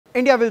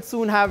India will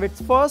soon have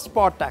its first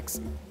pod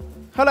taxi.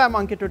 Hello, I'm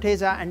Ankit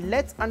Roteja, and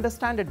let's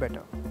understand it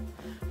better.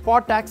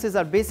 Pod taxis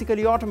are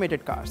basically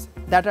automated cars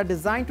that are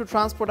designed to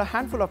transport a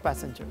handful of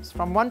passengers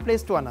from one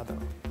place to another.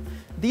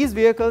 These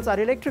vehicles are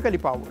electrically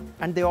powered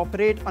and they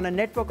operate on a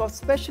network of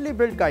specially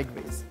built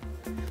guideways.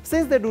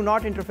 Since they do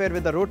not interfere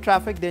with the road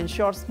traffic, they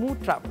ensure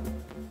smooth travel.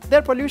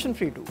 They're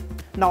pollution-free too.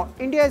 Now,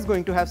 India is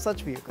going to have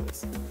such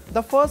vehicles.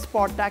 The first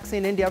pod taxi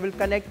in India will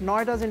connect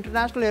Noida's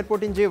International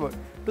Airport in Jewar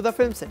to the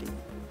film city.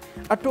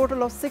 A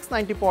total of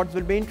 690 pods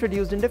will be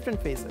introduced in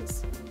different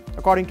phases.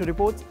 According to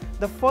reports,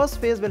 the first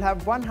phase will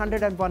have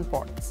 101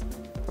 pods.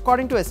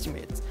 According to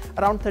estimates,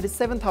 around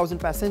 37,000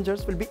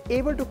 passengers will be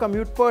able to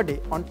commute per day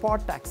on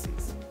pod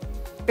taxis.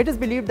 It is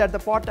believed that the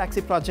pod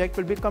taxi project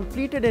will be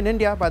completed in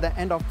India by the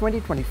end of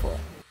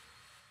 2024.